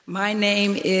My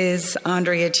name is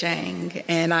Andrea Chang,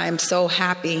 and I'm so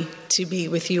happy to be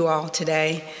with you all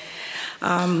today.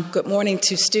 Good morning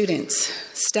to students,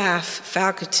 staff,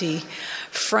 faculty,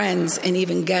 friends, and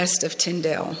even guests of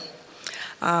Tyndale.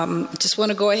 Just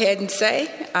want to go ahead and say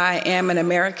I am an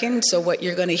American, so what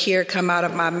you're going to hear come out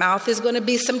of my mouth is going to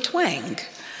be some twang.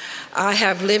 I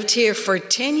have lived here for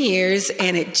 10 years,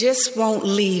 and it just won't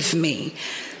leave me.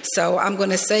 So I'm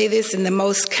going to say this in the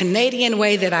most Canadian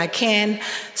way that I can.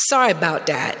 Sorry about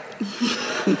that.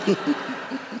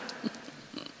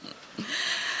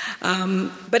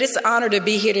 But it's an honor to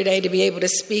be here today to be able to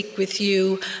speak with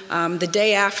you the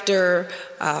day after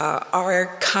our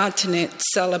continent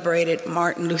celebrated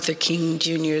Martin Luther King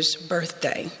Jr.'s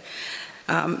birthday.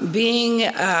 Being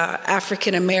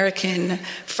African American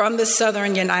from the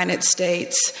southern United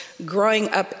States, growing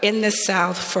up in the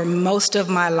South for most of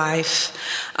my life,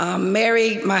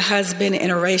 married my husband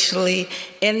interracially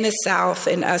in the South,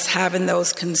 and us having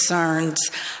those concerns,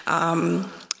 I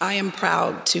am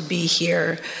proud to be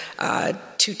here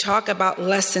to talk about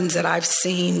lessons that I've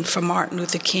seen from Martin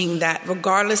Luther King that,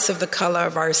 regardless of the color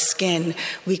of our skin,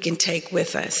 we can take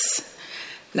with us.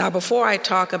 Now, before I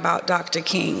talk about Dr.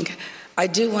 King, I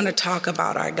do want to talk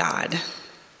about our God,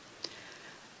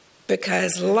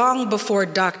 because long before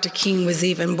Dr. King was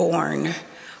even born,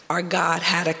 our God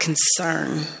had a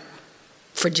concern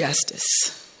for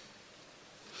justice.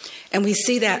 And we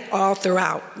see that all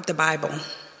throughout the Bible,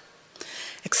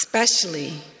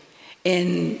 especially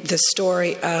in the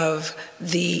story of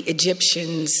the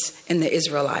Egyptians and the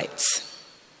Israelites.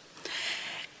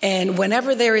 And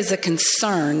whenever there is a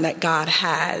concern that God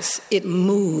has, it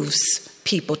moves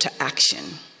people to action,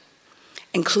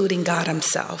 including God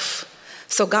himself.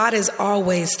 So God is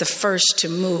always the first to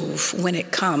move when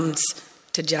it comes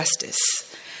to justice.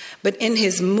 But in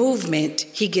his movement,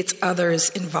 he gets others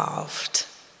involved.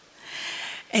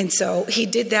 And so he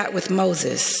did that with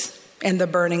Moses and the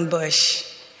burning bush.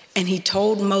 And he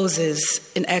told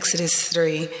Moses in Exodus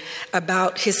 3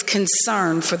 about his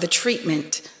concern for the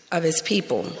treatment of his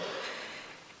people.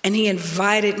 And he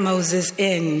invited Moses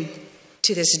in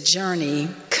to this journey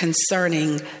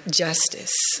concerning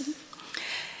justice.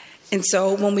 And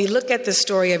so when we look at the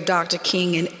story of Dr.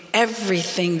 King and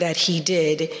everything that he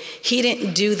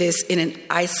didn't do this in an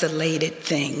isolated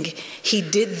thing. He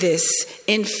did this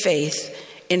in faith,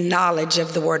 in knowledge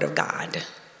of the Word of God.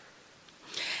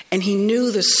 And he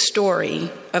knew the story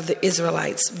of the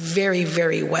Israelites very,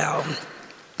 very well.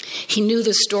 He knew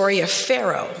the story of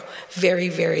Pharaoh very,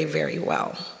 very, very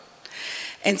well.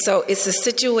 And so it's a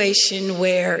situation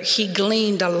where he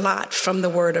gleaned a lot from the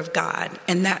Word of God,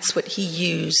 and that's what he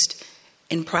used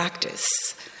in practice.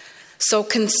 So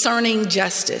concerning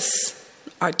justice,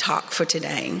 our talk for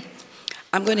today,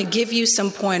 I'm going to give you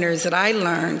some pointers that I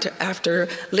learned after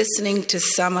listening to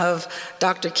some of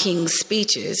Dr. King's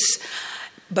speeches,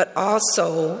 but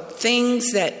also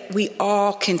things that we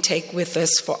all can take with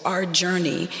us for our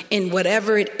journey in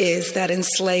whatever it is that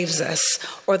enslaves us,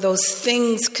 or those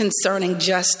things concerning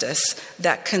justice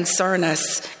that concern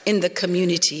us in the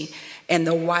community and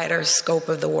the wider scope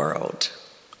of the world.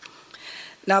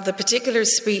 Now, the particular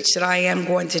speech that I am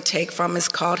going to take from is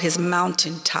called his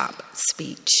mountaintop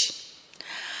speech.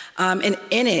 And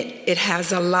in it, it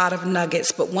has a lot of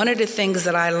nuggets, but one of the things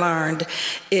that I learned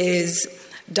is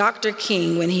Dr.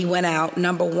 King, when he went out,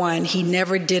 number one, he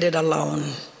never did it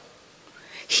alone.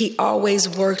 He always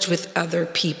worked with other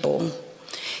people.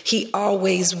 He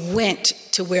always went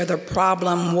to where the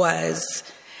problem was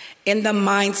in the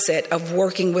mindset of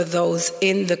working with those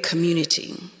in the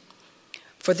community.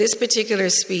 For this particular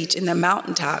speech in the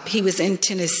mountaintop, he was in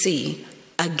Tennessee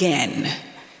again,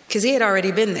 because he had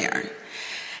already been there.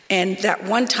 And that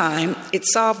one time, it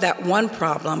solved that one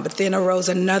problem, but then arose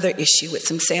another issue with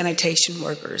some sanitation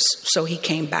workers, so he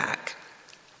came back.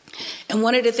 And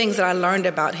one of the things that I learned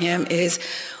about him is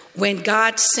when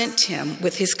God sent him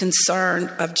with his concern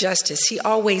of justice, he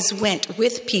always went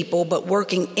with people, but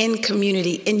working in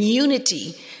community, in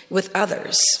unity with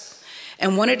others.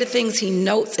 And one of the things he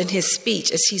notes in his speech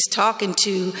as he's talking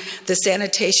to the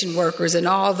sanitation workers and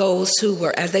all those who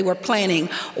were, as they were planning,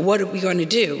 what are we going to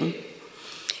do?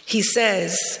 He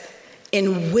says,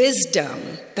 in wisdom,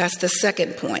 that's the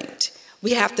second point,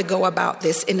 we have to go about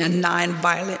this in a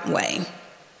nonviolent way.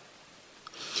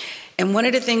 And one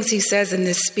of the things he says in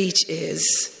this speech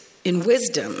is, in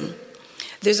wisdom,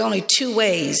 there's only two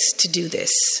ways to do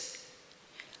this: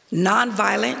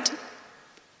 nonviolent,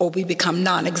 or we become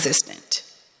non-existent.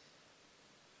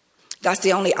 That's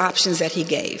the only options that he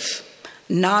gave: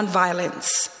 nonviolence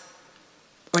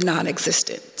or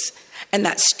non-existence. And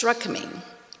that struck me,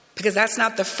 because that's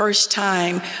not the first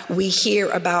time we hear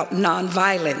about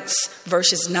nonviolence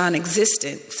versus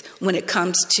non-existence when it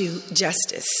comes to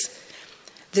justice.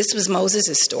 This was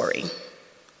Moses' story.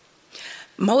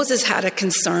 Moses had a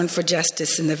concern for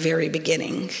justice in the very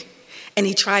beginning, and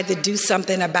he tried to do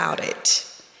something about it,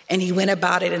 and he went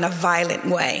about it in a violent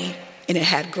way, and it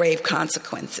had grave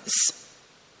consequences.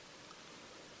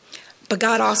 But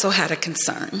God also had a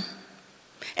concern.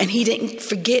 And he didn't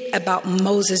forget about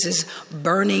Moses'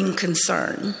 burning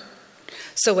concern.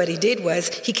 So what he did was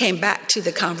he came back to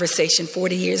the conversation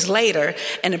 40 years later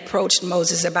and approached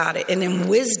Moses about it. And in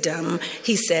wisdom,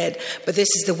 he said, but this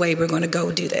is the way we're going to go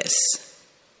do this.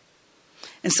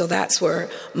 And so that's where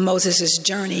Moses'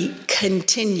 journey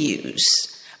continues.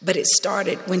 But it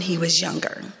started when he was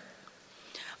younger.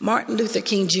 Martin Luther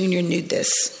King Jr. knew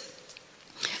this.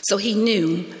 So he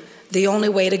knew the only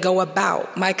way to go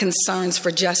about my concerns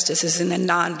for justice is in a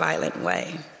nonviolent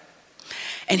way.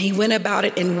 And he went about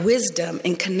it in wisdom,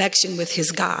 in connection with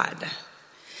his God.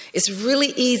 It's really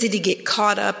easy to get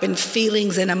caught up in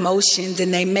feelings and emotions,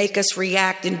 and they make us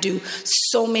react and do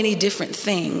so many different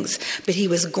things. But he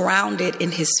was grounded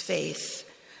in his faith.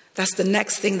 That's the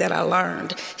next thing that I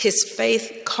learned. His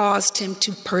faith caused him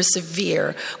to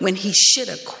persevere when he should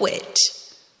have quit.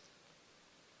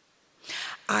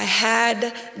 I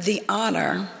had the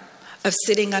honor of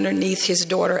sitting underneath his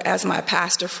daughter as my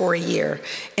pastor for a year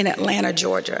in Atlanta,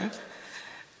 Georgia.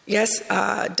 Yes,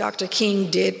 Dr. King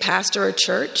did pastor a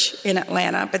church in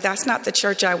Atlanta, but that's not the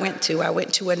church I went to. I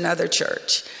went to another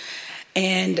church.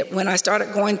 And when I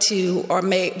started going to, or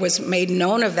was made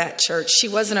known of that church, she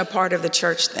wasn't a part of the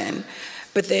church then.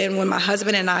 But then when my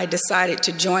husband and I decided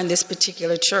to join this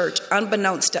particular church,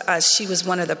 unbeknownst to us, she was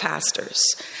one of the pastors.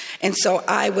 And so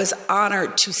I was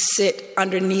honored to sit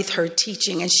underneath her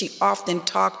teaching, and she often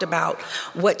talked about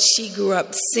what she grew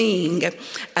up seeing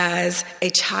as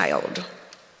a child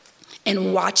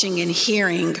and watching and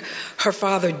hearing her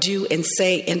father do and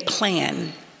say and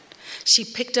plan. She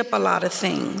picked up a lot of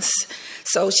things.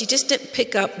 So she just didn't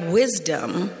pick up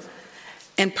wisdom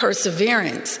and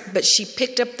perseverance, but she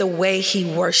picked up the way he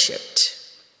worshiped.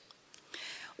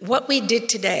 What we did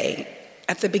today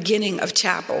at the beginning of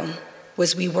chapel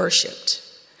was we worshiped.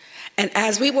 And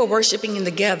as we were worshiping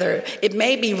together, it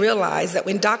made me realize that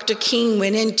when Dr. King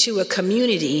went into a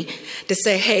community to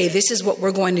say, hey, this is what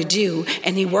we're going to do,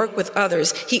 and he worked with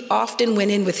others, he often went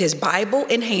in with his Bible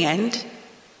in hand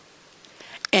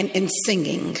and in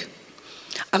singing.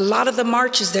 A lot of the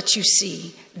marches that you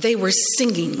see, they were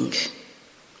singing.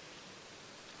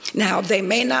 Now, they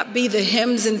may not be the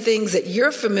hymns and things that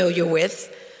you're familiar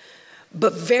with,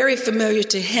 but very familiar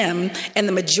to him and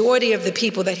the majority of the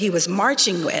people that he was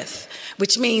marching with,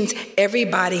 which means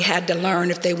everybody had to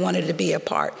learn if they wanted to be a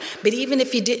part. But even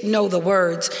if you didn't know the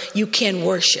words, you can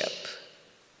worship.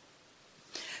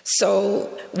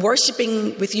 So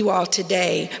worshiping with you all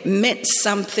today meant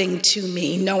something to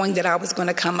me, knowing that I was going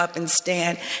to come up and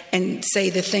stand and say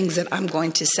the things that I'm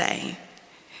going to say.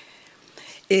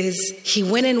 Is he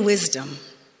went in wisdom,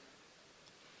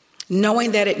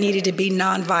 knowing that it needed to be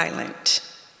nonviolent.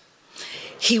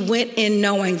 He went in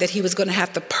knowing that he was going to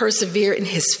have to persevere in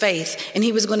his faith, and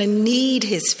he was going to need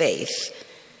his faith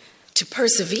to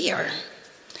persevere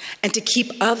and to keep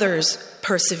others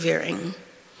persevering.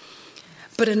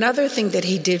 But another thing that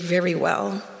he did very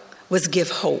well was give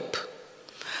hope.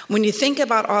 When you think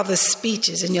about all the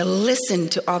speeches and you listen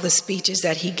to all the speeches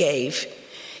that he gave,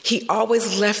 he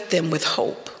always left them with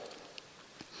hope.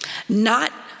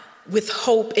 Not with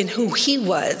hope in who he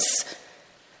was,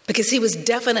 because he was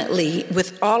definitely,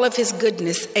 with all of his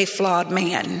goodness, a flawed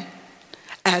man,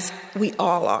 as we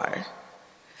all are.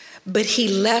 But he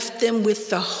left them with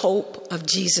the hope of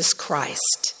Jesus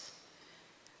Christ.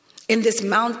 In this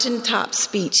mountaintop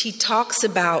speech, he talks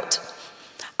about,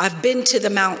 I've been to the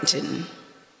mountain.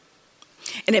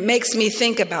 And it makes me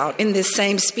think about, in this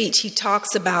same speech, he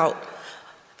talks about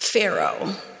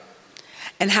Pharaoh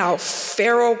and how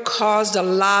Pharaoh caused a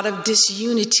lot of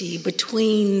disunity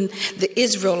between the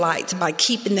Israelites by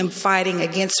keeping them fighting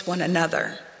against one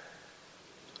another.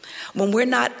 When we're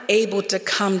not able to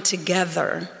come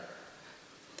together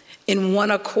in one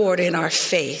accord in our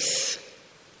faith,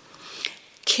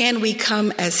 can we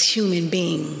come as human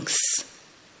beings?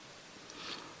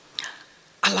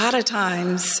 A lot of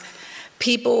times,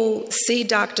 people see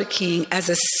Dr. King as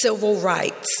a civil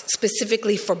rights,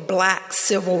 specifically for Black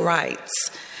civil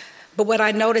rights. But what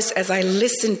I noticed as I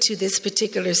listened to this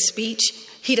particular speech,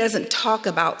 he doesn't talk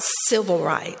about civil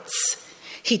rights.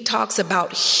 He talks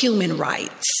about human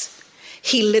rights.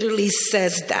 He literally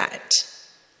says that.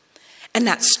 And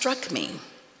that struck me.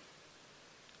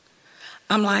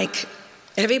 I'm like,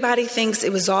 Everybody thinks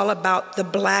it was all about the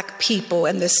black people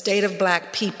and the state of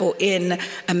black people in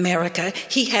America.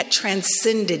 He had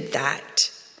transcended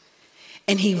that.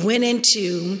 And he went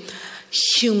into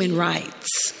human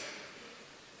rights.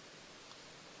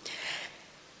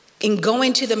 In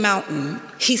going to the mountain,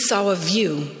 he saw a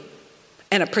view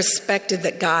and a perspective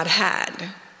that God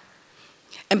had.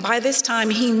 And by this time,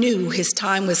 he knew his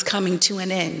time was coming to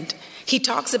an end. He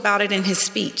talks about it in his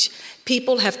speech.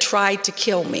 People have tried to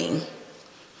kill me.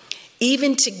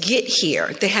 Even to get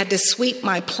here, they had to sweep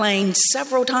my plane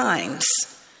several times.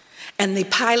 And the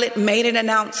pilot made an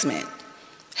announcement.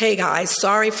 Hey guys,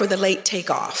 sorry for the late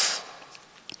takeoff.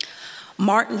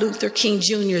 Martin Luther King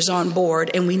Jr. is on board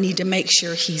and we need to make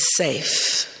sure he's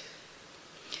safe.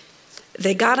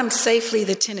 They got him safely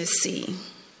to Tennessee,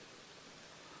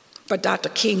 but Dr.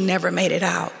 King never made it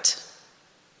out.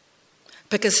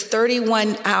 Because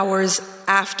 31 hours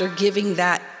after giving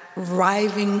that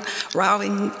riving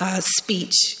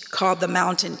speech called The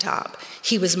Mountaintop,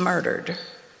 he was murdered.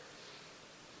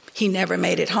 He never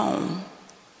made it home.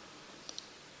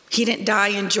 He didn't die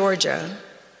in Georgia.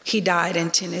 He died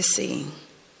in Tennessee.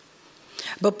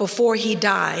 But before he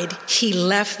died, he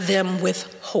left them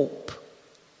with hope.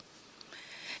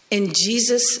 In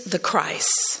Jesus the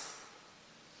Christ,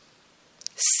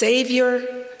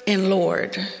 Savior and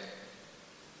Lord.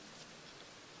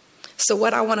 So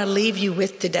what I want to leave you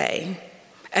with today,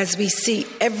 as we see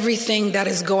everything that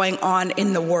is going on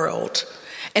in the world,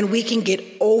 and we can get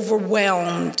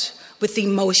overwhelmed with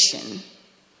emotion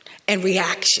and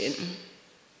reaction.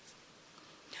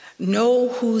 Know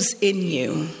who's in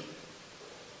you,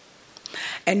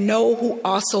 and know who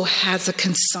also has a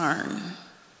concern.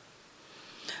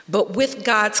 But with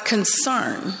God's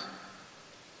concern,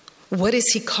 what is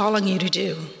he calling you to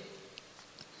do?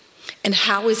 And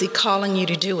how is he calling you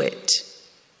to do it?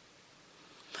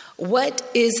 What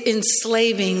is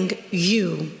enslaving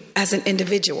you as an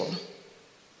individual?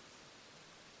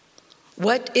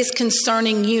 What is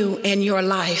concerning you in your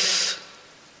life?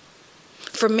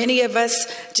 For many of us,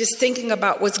 just thinking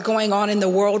about what's going on in the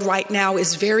world right now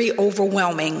is very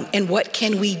overwhelming. And what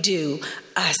can we do,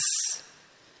 us,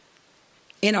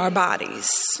 in our bodies?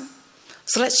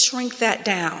 So let's shrink that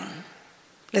down.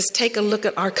 Let's take a look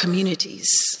at our communities.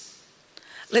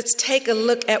 Let's take a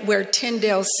look at where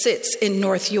Tyndale sits in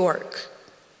North York.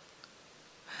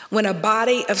 When a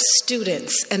body of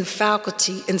students and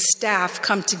faculty and staff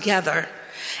come together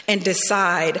and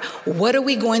decide, what are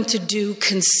we going to do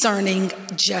concerning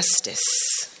justice?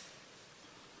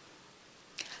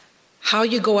 How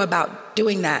you go about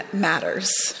doing that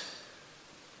matters.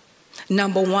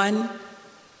 Number one,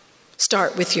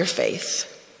 start with your faith.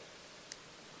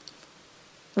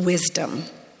 Wisdom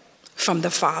from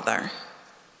the Father.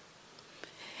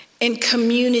 In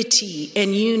community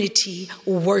and unity,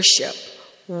 worship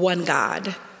one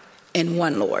God and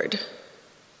one Lord.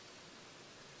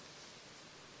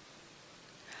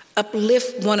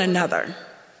 Uplift one another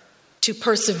to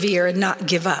persevere and not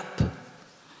give up.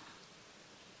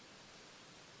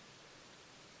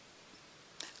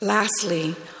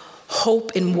 Lastly,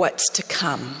 hope in what's to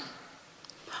come.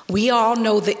 We all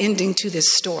know the ending to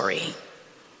this story.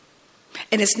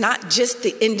 And it's not just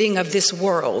the ending of this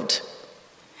world.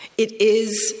 It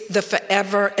is the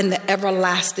forever and the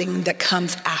everlasting that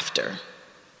comes after.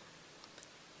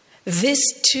 This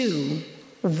too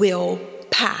will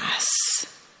pass.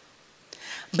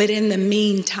 But in the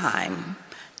meantime,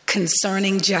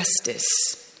 concerning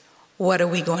justice, what are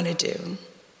we going to do?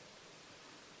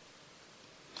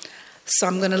 So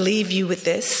I'm going to leave you with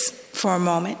this for a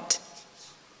moment,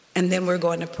 and then we're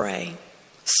going to pray.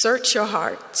 Search your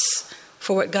hearts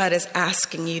for what God is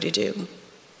asking you to do,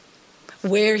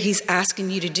 where he's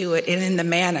asking you to do it, and in the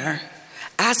manner.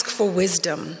 Ask for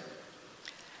wisdom.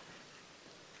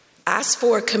 Ask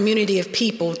for a community of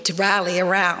people to rally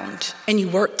around, and you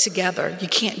work together. You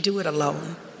can't do it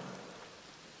alone.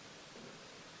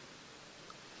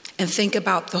 And think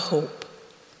about the hope.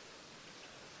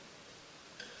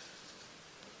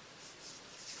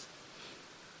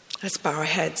 Let's bow our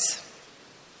heads.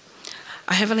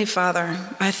 Our Heavenly Father,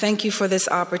 I thank you for this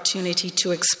opportunity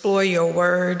to explore your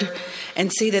word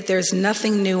and see that there's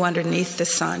nothing new underneath the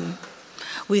sun.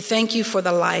 We thank you for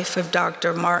the life of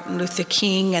Dr. Martin Luther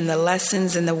King and the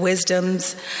lessons and the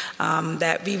wisdoms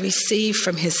that we receive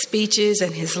from his speeches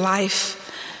and his life.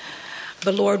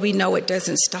 But Lord, we know it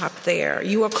doesn't stop there.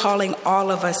 You are calling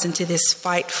all of us into this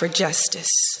fight for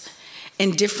justice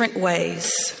in different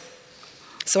ways.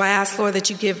 So I ask, Lord, that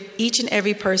you give each and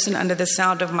every person under the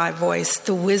sound of my voice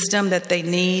the wisdom that they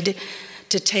need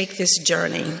to take this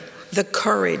journey, the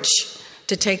courage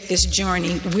to take this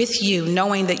journey with you,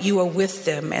 knowing that you are with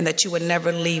them and that you would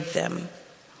never leave them.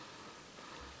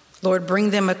 Lord,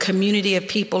 bring them a community of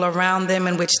people around them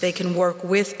in which they can work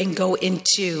with and go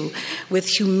into with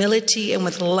humility and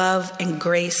with love and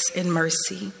grace and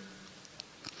mercy.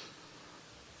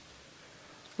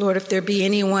 Lord, if there be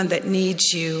anyone that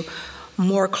needs you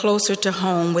more closer to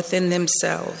home within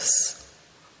themselves,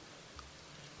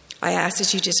 I ask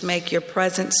that you just make your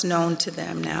presence known to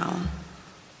them now.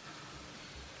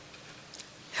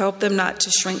 Help them not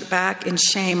to shrink back in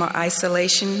shame or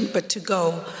isolation, but to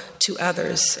go to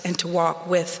others and to walk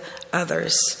with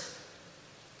others,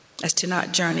 as to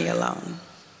not journey alone.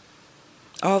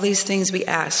 All these things we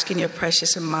ask in your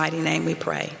precious and mighty name we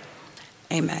pray.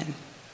 Amen.